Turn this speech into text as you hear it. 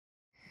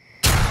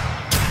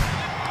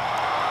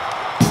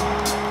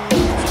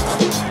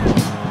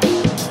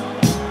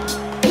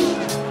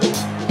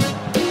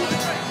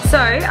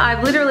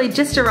I've literally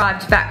just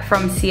arrived back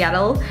from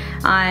Seattle.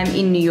 I'm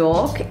in New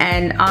York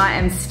and I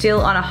am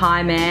still on a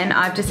high, man.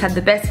 I've just had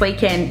the best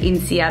weekend in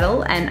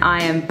Seattle and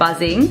I am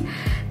buzzing.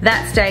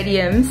 That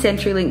stadium,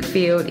 CenturyLink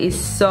Field, is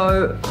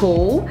so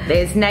cool.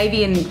 There's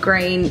navy and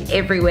green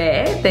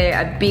everywhere. They're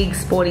a big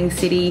sporting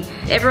city.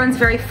 Everyone's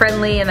very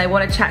friendly and they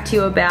want to chat to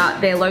you about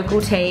their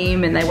local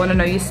team and they want to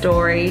know your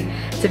story.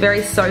 It's a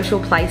very social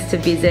place to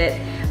visit.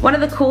 One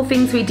of the cool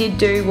things we did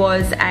do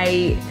was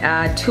a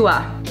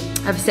tour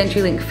of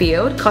CenturyLink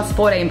Field. Cost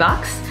 14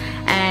 bucks.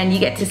 And you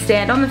get to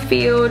stand on the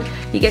field,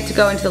 you get to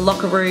go into the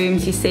locker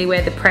rooms, you see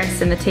where the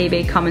press and the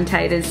TV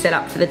commentators set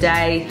up for the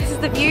day. This is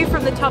the view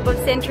from the top of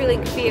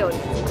CenturyLink Field.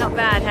 Not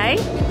bad, hey?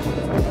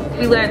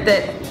 We learnt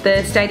that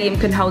the stadium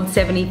can hold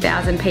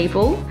 70,000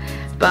 people,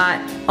 but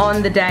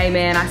on the day,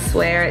 man, I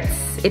swear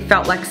it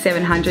felt like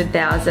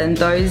 700,000.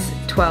 Those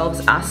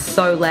 12s are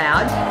so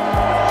loud.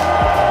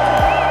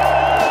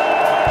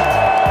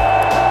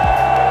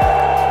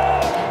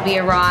 We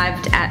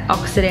arrived at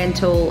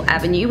Occidental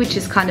Avenue, which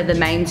is kind of the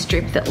main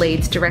strip that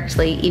leads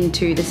directly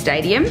into the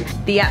stadium.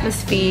 The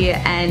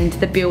atmosphere and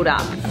the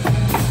build-up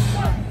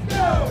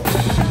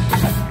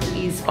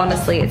is,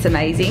 honestly, it's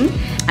amazing.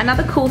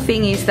 Another cool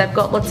thing is they've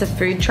got lots of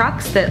food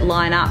trucks that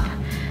line up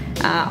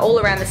all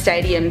around the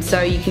stadium,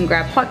 so you can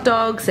grab hot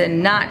dogs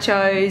and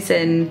nachos,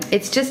 and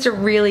it's just a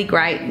really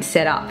great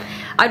setup.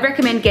 I'd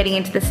recommend getting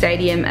into the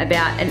stadium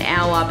about an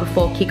hour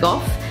before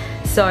kickoff.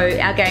 So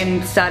our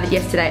game started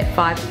yesterday at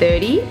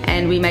 5:30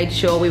 and we made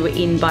sure we were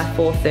in by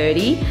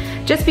 4:30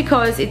 just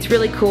because it's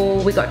really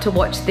cool. We got to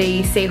watch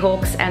the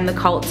Seahawks and the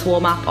Colts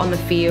warm up on the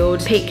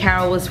field. Pete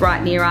Carroll was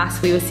right near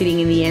us. We were sitting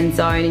in the end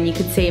zone and you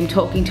could see him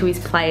talking to his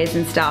players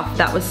and stuff.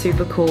 That was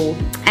super cool.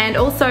 And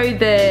also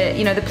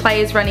the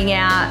players running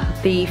out,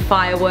 the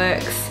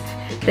fireworks,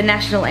 the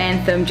national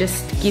anthem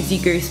just gives you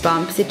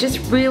goosebumps. It just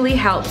really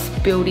helps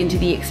build into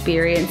the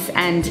experience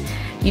and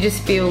you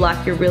just feel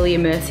like you're really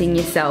immersing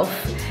yourself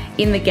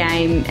in the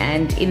game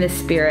and in the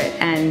spirit,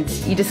 and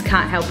you just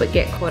can't help but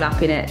get caught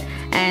up in it.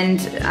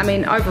 And I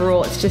mean,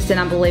 overall it's just an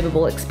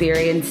unbelievable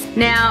experience.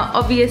 Now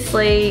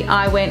obviously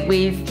I went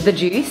with the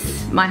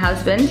Juice, my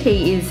husband.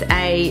 He is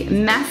a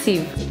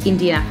massive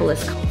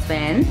Indianapolis Colts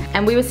fan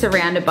and we were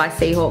surrounded by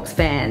Seahawks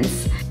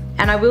fans.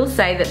 And I will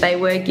say that they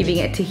were giving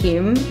it to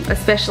him,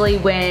 especially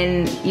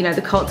when, you know,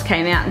 the Colts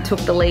came out and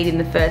took the lead in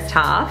the first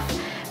half.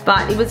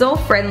 But it was all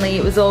friendly,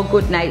 it was all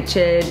good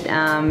natured,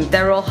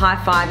 they were all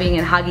high-fiving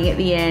and hugging at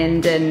the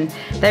end, and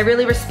they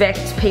really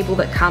respect people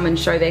that come and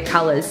show their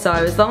colours. So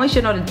as long as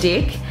you're not a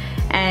dick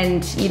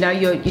and you know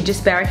you're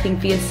just barracking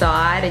for your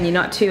side and you're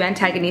not too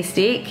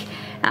antagonistic,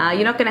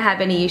 you're not going to have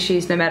any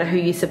issues no matter who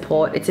you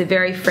support. It's a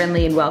very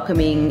friendly and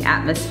welcoming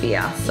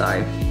atmosphere,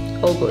 so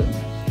all good.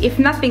 If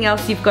nothing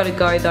else, you've got to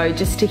go though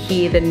just to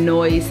hear the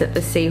noise that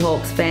the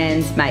Seahawks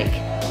fans make.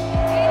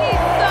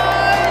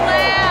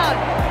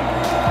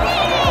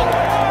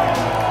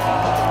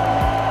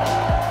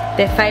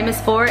 They're famous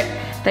for it.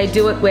 They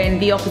do it when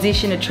the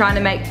opposition are trying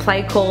to make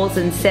play calls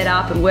and set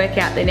up and work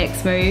out their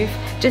next move.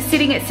 Just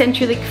sitting at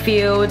CenturyLink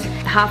Field,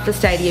 half the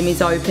stadium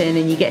is open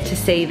and you get to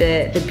see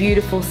the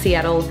beautiful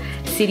Seattle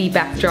city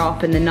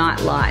backdrop and the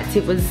night lights.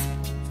 It was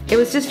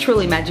just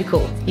truly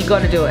magical. You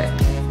got to do it.